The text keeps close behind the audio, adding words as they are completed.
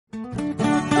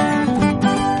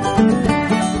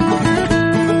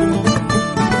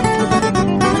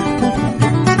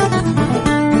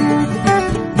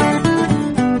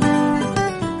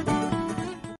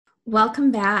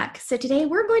Welcome back. So today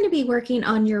we're going to be working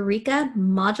on Eureka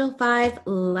Module 5,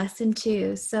 Lesson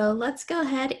 2. So let's go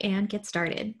ahead and get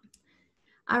started.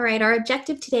 All right, our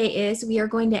objective today is we are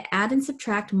going to add and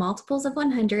subtract multiples of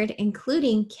 100,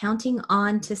 including counting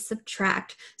on to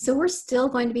subtract. So we're still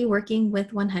going to be working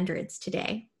with 100s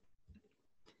today.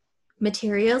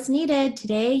 Materials needed.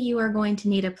 Today you are going to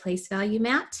need a place value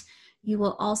mat. You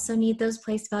will also need those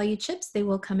place value chips. They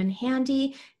will come in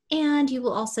handy. And you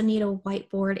will also need a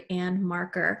whiteboard and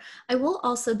marker. I will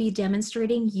also be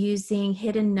demonstrating using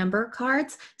hidden number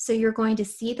cards, so you're going to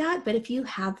see that, but if you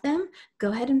have them,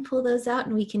 go ahead and pull those out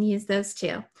and we can use those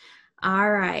too.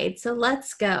 All right, so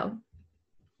let's go.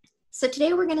 So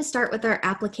today we're going to start with our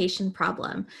application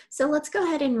problem. So let's go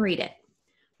ahead and read it.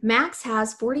 Max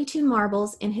has 42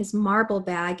 marbles in his marble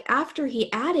bag after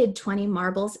he added 20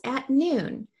 marbles at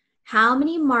noon. How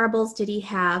many marbles did he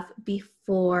have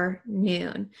before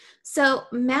noon? So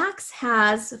Max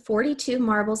has 42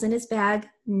 marbles in his bag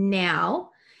now,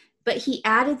 but he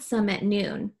added some at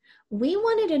noon. We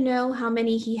wanted to know how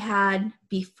many he had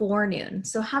before noon.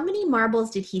 So how many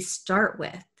marbles did he start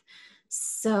with?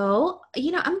 So,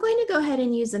 I'm going to go ahead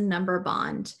and use a number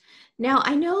bond. Now,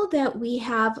 I know that we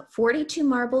have 42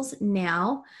 marbles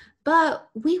now, but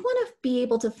we want to be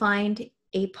able to find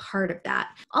a part of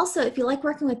that. Also, if you like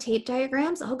working with tape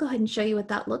diagrams, I'll go ahead and show you what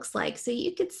that looks like. So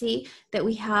you could see that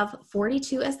we have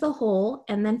 42 as the whole,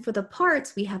 and then for the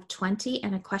parts, we have 20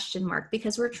 and a question mark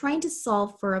because we're trying to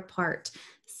solve for a part.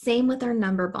 Same with our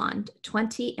number bond,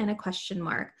 20 and a question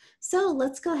mark. So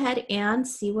let's go ahead and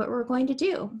see what we're going to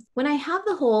do. When I have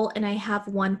the whole and I have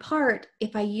one part,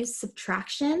 if I use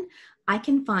subtraction, I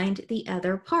can find the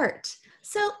other part.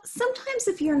 So sometimes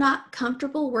if you're not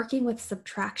comfortable working with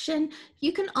subtraction,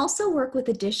 you can also work with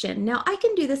addition. Now I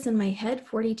can do this in my head,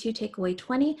 42 take away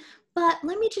 20, but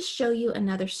let me just show you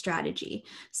another strategy.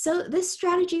 So this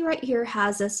strategy right here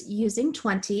has us using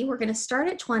 20. We're going to start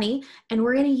at 20 and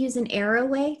we're going to use an arrow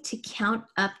way to count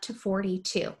up to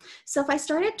 42. So if I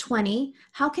start at 20,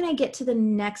 how can I get to the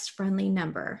next friendly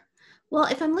number? Well,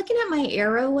 if I'm looking at my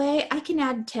arrow way, I can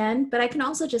add 10, but I can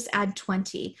also just add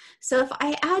 20. So if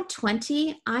I add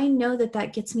 20, I know that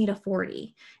that gets me to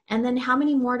 40. And then how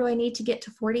many more do I need to get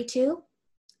to 42?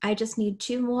 I just need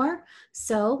 2 more.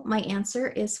 So my answer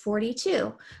is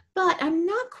 42. But I'm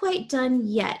not quite done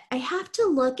yet. I have to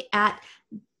look at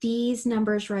these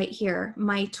numbers right here,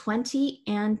 my 20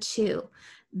 and 2.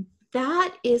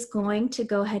 That is going to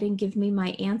go ahead and give me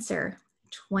my answer.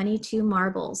 22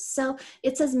 marbles. So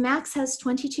it says Max has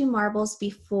 22 marbles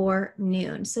before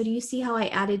noon. So do you see how I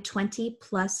added 20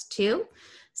 plus 2?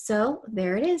 So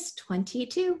there it is,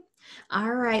 22.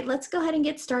 All right, let's go ahead and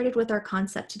get started with our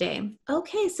concept today.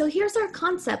 Okay, so here's our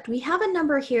concept. We have a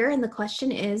number here and the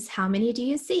question is, how many do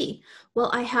you see?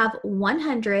 Well, I have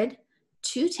 100,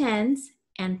 2 10s,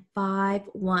 and 5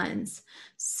 1s.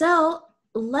 So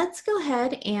let's go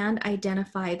ahead and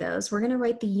identify those. We're going to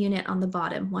write the unit on the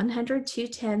bottom, 100, 2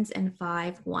 10s, and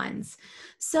 5 1s.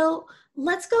 So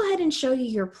let's go ahead and show you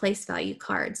your place value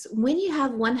cards. When you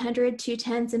have 100, 2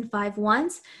 10s, and 5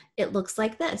 1s, it looks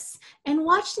like this. And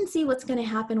watch and see what's going to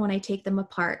happen when I take them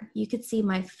apart. You could see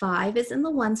my 5 is in the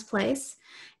 1s place.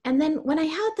 And then when I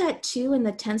have that 2 in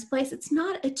the 10s place, it's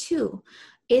not a 2.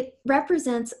 It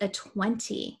represents a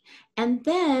 20. And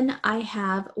then I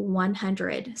have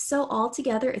 100. So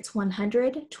altogether it's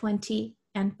 100, 20,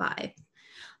 and 5.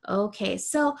 Okay,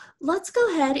 so let's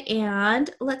go ahead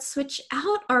and let's switch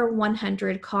out our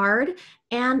 100 card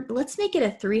and let's make it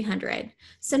a 300.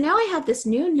 So now I have this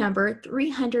new number,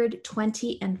 300,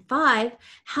 20, and 5.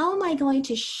 How am I going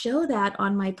to show that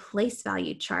on my place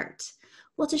value chart?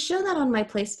 Well, to show that on my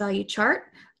place value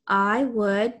chart, I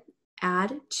would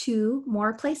add 2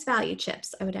 more place value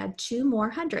chips. I would add 2 more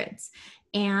hundreds.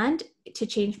 And to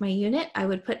change my unit, I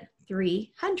would put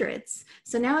 3 hundreds.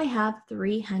 So now I have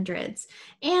 3 hundreds.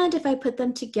 And if I put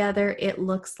them together, it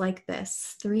looks like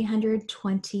this,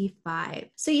 325.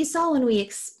 So you saw when we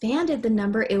expanded the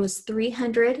number, it was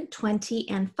 320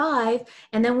 and 5.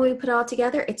 And then when we put it all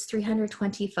together, it's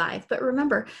 325. But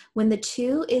remember, when the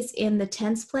 2 is in the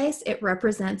tens place, it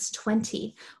represents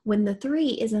 20. When the 3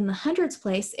 is in the hundreds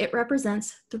place, it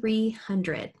represents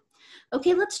 300.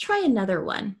 Okay, let's try another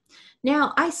one.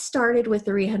 Now, I started with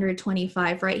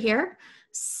 325 right here,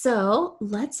 so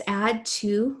let's add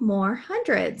 2 more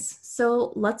hundreds.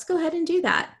 So let's go ahead and do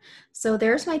that. So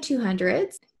there's my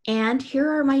 200s, and here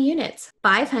are my units,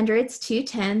 5 hundreds, 2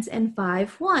 10s, and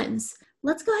 5 1s.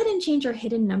 Let's go ahead and change our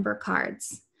hidden number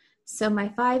cards. So my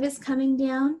 5 is coming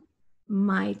down,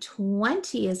 my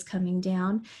 20 is coming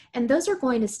down, and those are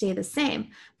going to stay the same,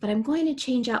 but I'm going to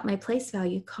change out my place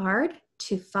value card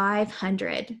to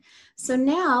 500. So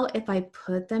now if I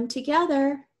put them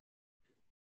together,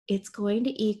 it's going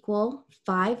to equal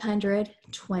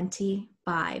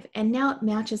 525. And now it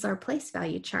matches our place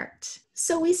value chart.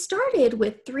 So we started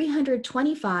with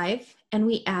 325 and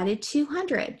we added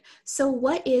 200. So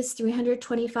what is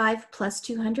 325 plus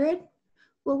 200?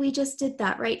 Well, we just did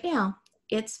that right now.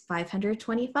 It's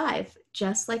 525,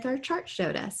 just like our chart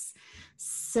showed us.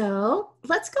 So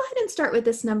let's go ahead and start with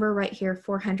this number right here,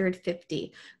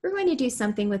 450. We're going to do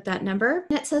something with that number.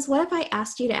 And it says, what if I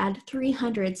asked you to add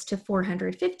 300s to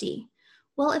 450?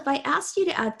 Well, if I asked you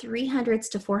to add 300s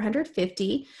to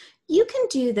 450, you can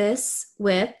do this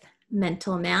with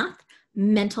mental math.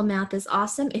 Mental math is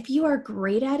awesome. If you are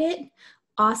great at it,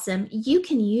 awesome. You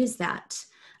can use that.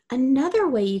 Another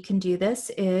way you can do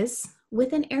this is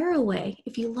with an arrowway.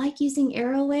 If you like using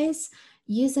arrowways,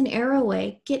 use an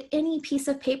arrowway. Get any piece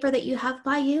of paper that you have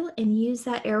by you and use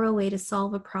that arrowway to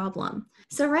solve a problem.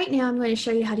 So right now I'm going to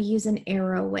show you how to use an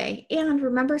arrowway. And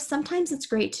remember, sometimes it's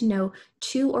great to know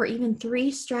 2 or even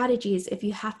 3 strategies if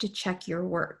you have to check your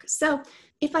work. So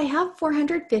if I have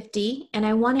 450 and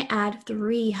I want to add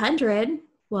 300,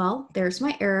 well, there's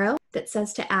my arrow that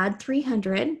says to add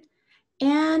 300.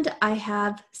 And I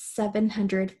have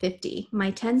 750.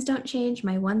 My 10s don't change,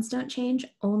 my 1s don't change,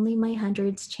 only my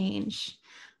 100s change.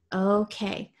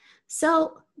 Okay,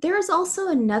 so there's also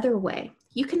another way.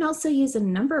 You can also use a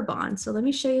number bond. So let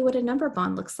me show you what a number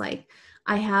bond looks like.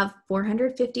 I have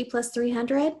 450 plus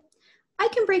 300. I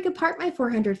can break apart my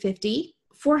 450.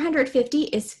 450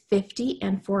 is 50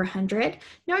 and 400.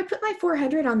 Now I put my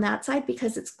 400 on that side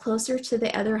because it's closer to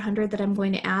the other 100 that I'm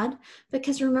going to add.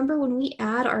 Because remember, when we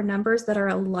add our numbers that are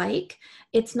alike,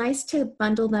 it's nice to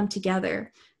bundle them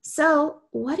together. So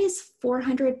what is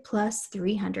 400 plus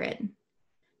 300?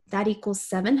 That equals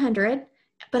 700,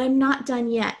 but I'm not done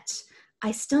yet.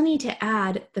 I still need to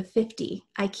add the 50.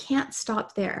 I can't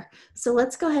stop there. So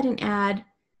let's go ahead and add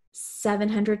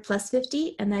 700 plus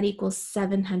 50, and that equals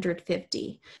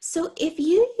 750. So if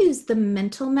you use the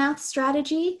mental math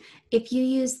strategy, if you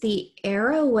use the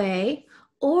arrowway,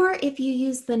 or if you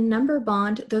use the number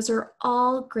bond, those are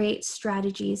all great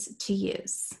strategies to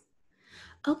use.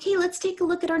 Okay, let's take a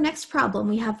look at our next problem.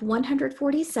 We have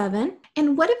 147.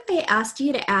 And what if I asked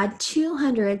you to add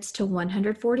 200s to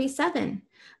 147?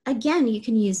 Again, you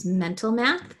can use mental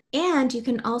math and you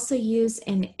can also use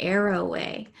an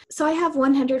arrowway. So I have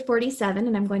 147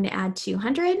 and I'm going to add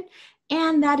 200,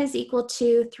 and that is equal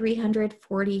to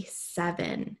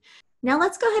 347. Now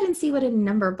let's go ahead and see what a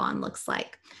number bond looks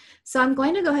like. So I'm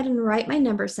going to go ahead and write my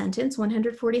number sentence,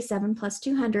 147 plus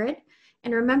 200.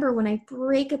 And remember, when I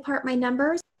break apart my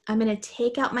numbers, I'm going to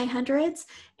take out my hundreds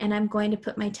and I'm going to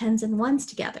put my 10s and 1s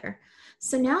together.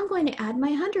 So now I'm going to add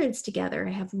my hundreds together.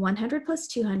 I have 100 plus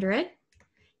 200,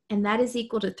 and that is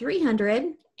equal to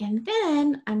 300. And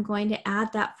then I'm going to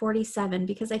add that 47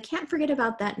 because I can't forget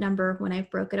about that number when I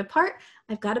broke it apart.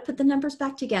 I've got to put the numbers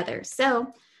back together.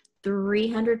 So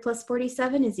 300 plus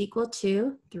 47 is equal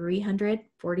to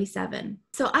 347.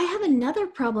 So I have another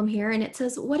problem here, and it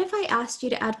says, what if I asked you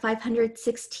to add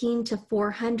 516 to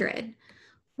 400?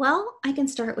 Well, I can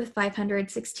start with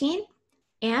 516,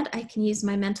 and I can use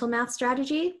my mental math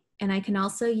strategy, and I can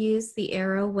also use the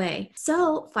arrowway.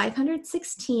 So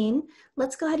 516,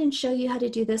 let's go ahead and show you how to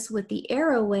do this with the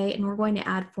arrowway, and we're going to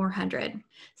add 400.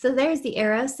 So there's the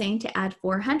arrow saying to add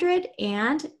 400,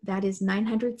 and that is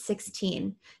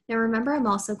 916. Now remember, I'm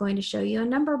also going to show you a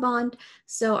number bond.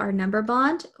 So our number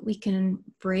bond, we can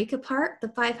break apart the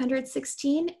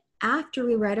 516 after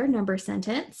we write our number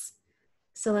sentence.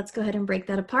 So let's go ahead and break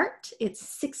that apart. It's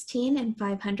 16 and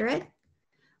 500.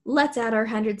 Let's add our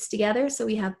hundreds together. So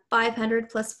we have 500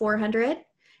 plus 400,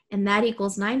 and that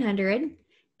equals 900.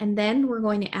 And then we're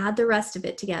going to add the rest of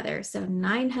it together. So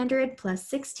 900 plus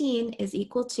 16 is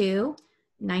equal to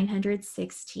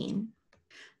 916.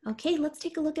 Okay, let's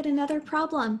take a look at another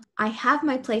problem. I have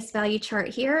my place value chart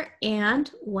here,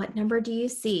 and what number do you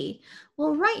see?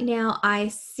 Well, right now I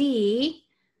see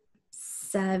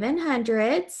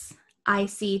 700s, I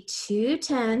see 2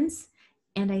 10s,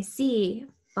 and I see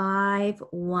 5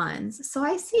 1s. So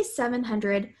I see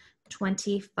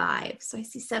 725. So I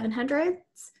see 700s,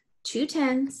 2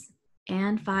 10s,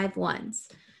 and 5 1s.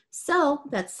 So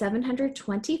that's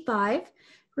 725.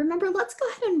 Remember, let's go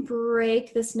ahead and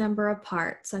break this number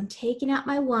apart. So I'm taking out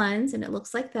my 1s, and it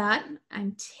looks like that.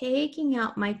 I'm taking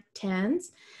out my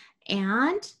 10s,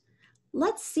 and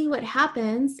let's see what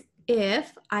happens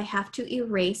if I have to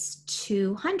erase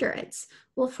 2 hundreds.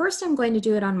 Well, first I'm going to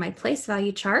do it on my place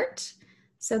value chart.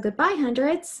 So goodbye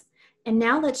hundreds. And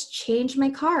now let's change my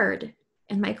card.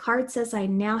 And my card says I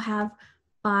now have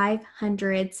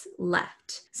 500s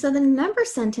left. So the number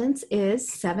sentence is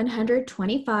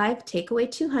 725 take away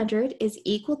 200 is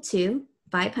equal to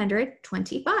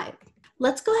 525.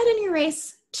 Let's go ahead and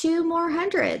erase 2 more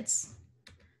hundreds.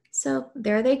 So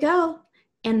there they go.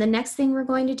 And the next thing we're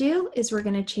going to do is we're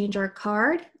going to change our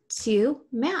card to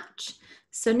match.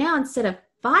 So now instead of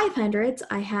 500s,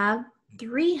 I have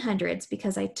 300s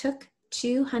because I took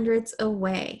 200s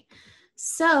away.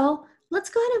 So let's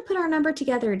go ahead and put our number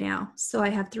together now. So I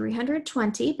have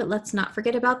 320, but let's not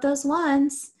forget about those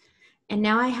ones. And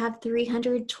now I have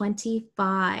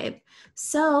 325.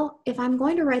 So if I'm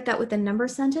going to write that with a number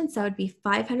sentence, that would be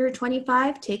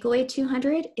 525 take away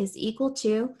 200 is equal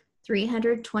to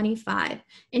 325.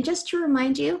 And just to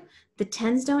remind you, the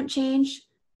tens don't change,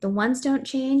 the ones don't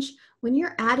change. When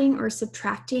you're adding or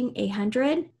subtracting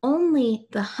 100, only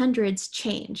the hundreds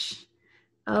change.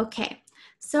 Okay,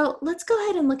 so let's go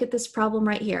ahead and look at this problem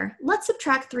right here. Let's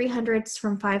subtract 300s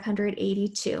from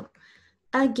 582.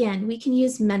 Again, we can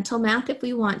use mental math if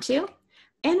we want to,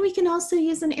 and we can also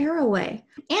use an arrow way,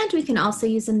 and we can also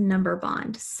use a number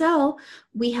bond. So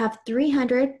we have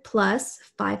 300 plus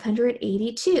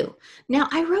 582. Now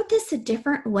I wrote this a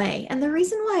different way, and the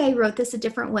reason why I wrote this a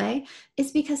different way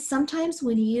is because sometimes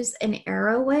when you use an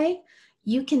arrow way,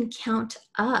 you can count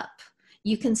up.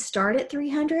 You can start at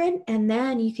 300 and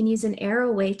then you can use an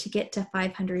arrow way to get to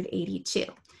 582.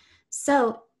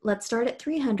 So let's start at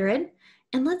 300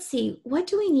 and let's see, what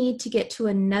do we need to get to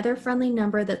another friendly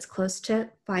number that's close to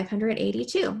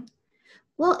 582?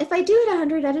 Well, if I do it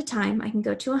 100 at a time, I can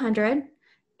go to 100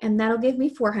 and that'll give me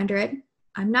 400.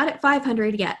 I'm not at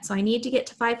 500 yet, so I need to get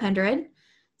to 500.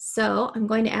 So I'm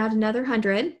going to add another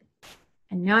 100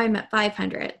 and now I'm at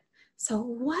 500. So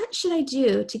what should I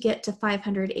do to get to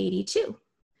 582?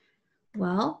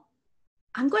 Well,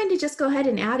 I'm going to just go ahead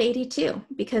and add 82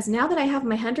 because now that I have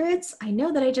my hundreds, I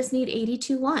know that I just need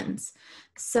 82 ones.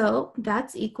 So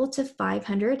that's equal to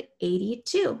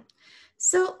 582.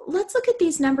 So let's look at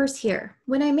these numbers here.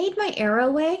 When I made my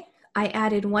arrow way, I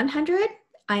added 100,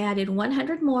 I added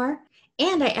 100 more,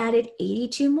 and I added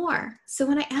 82 more. So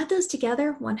when I add those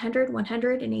together, 100,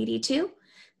 100, and 82,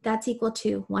 that's equal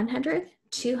to 100,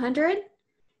 200,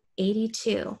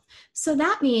 82. So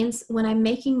that means when I'm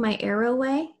making my arrow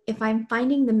way, if I'm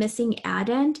finding the missing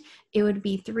addend, it would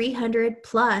be 300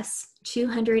 plus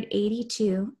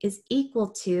 282 is equal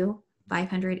to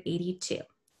 582.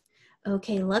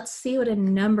 Okay, let's see what a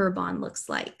number bond looks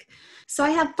like. So I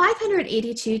have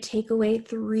 582 take away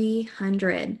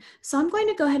 300. So I'm going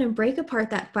to go ahead and break apart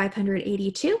that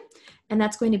 582, and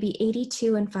that's going to be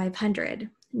 82 and 500.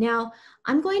 Now,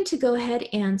 I'm going to go ahead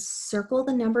and circle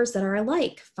the numbers that are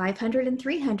alike, 500 and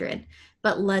 300.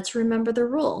 But let's remember the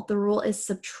rule. The rule is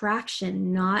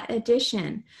subtraction, not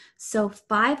addition. So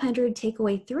 500 take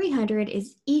away 300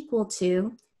 is equal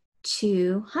to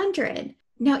 200.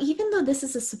 Now, even though this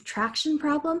is a subtraction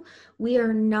problem, we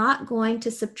are not going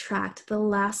to subtract the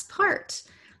last part.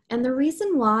 And the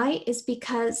reason why is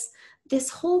because this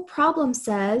whole problem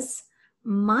says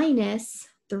minus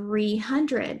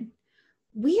 300.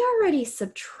 We already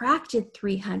subtracted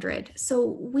 300, so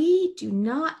we do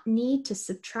not need to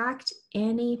subtract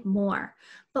any more.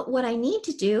 But what I need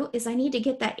to do is I need to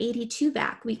get that 82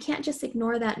 back. We can't just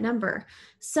ignore that number.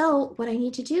 So what I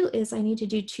need to do is I need to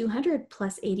do 200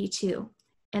 plus 82,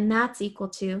 and that's equal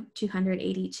to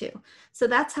 282. So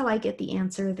that's how I get the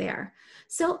answer there.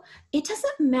 So it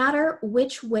doesn't matter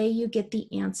which way you get the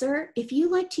answer. If you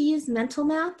like to use mental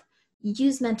math,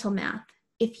 use mental math.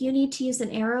 If you need to use an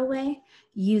arrow way,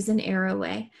 use an arrow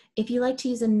way. If you like to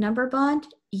use a number bond,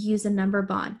 use a number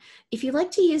bond. If you like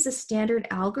to use a standard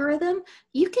algorithm,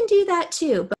 you can do that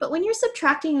too. But when you're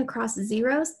subtracting across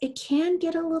zeros, it can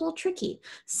get a little tricky.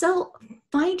 So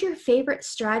find your favorite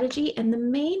strategy, and the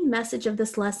main message of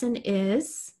this lesson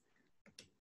is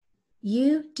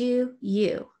you do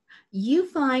you. You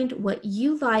find what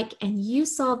you like and you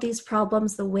solve these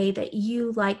problems the way that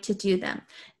you like to do them.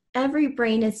 Every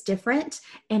brain is different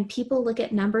and people look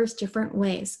at numbers different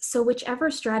ways. So whichever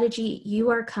strategy you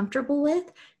are comfortable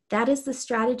with, that is the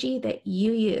strategy that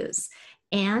you use.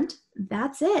 And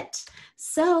that's it.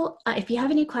 So if you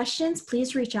have any questions,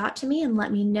 please reach out to me and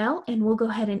let me know, and we'll go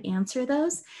ahead and answer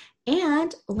those.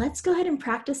 And let's go ahead and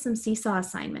practice some seesaw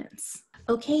assignments.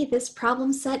 Okay, this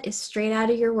problem set is straight out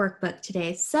of your workbook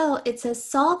today. So it says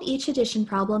solve each addition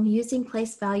problem using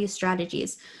place value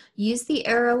strategies. Use the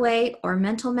arrow way or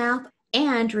mental math,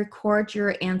 and record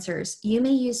your answers. You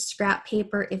may use scrap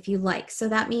paper if you like. So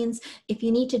that means if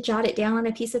you need to jot it down on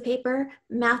a piece of paper,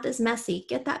 math is messy.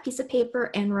 Get that piece of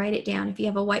paper and write it down. If you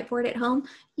have a whiteboard at home,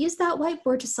 use that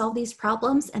whiteboard to solve these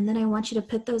problems. And then I want you to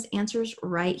put those answers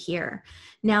right here.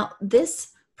 Now, this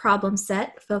problem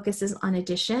set focuses on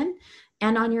addition.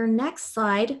 And on your next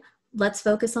slide, let's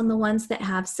focus on the ones that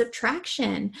have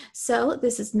subtraction. So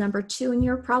this is number 2 in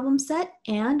your problem set,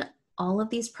 and all of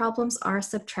these problems are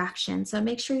subtraction. So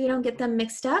make sure you don't get them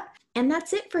mixed up. And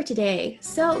that's it for today.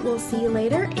 So we'll see you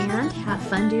later and have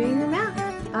fun doing your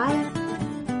math. Bye.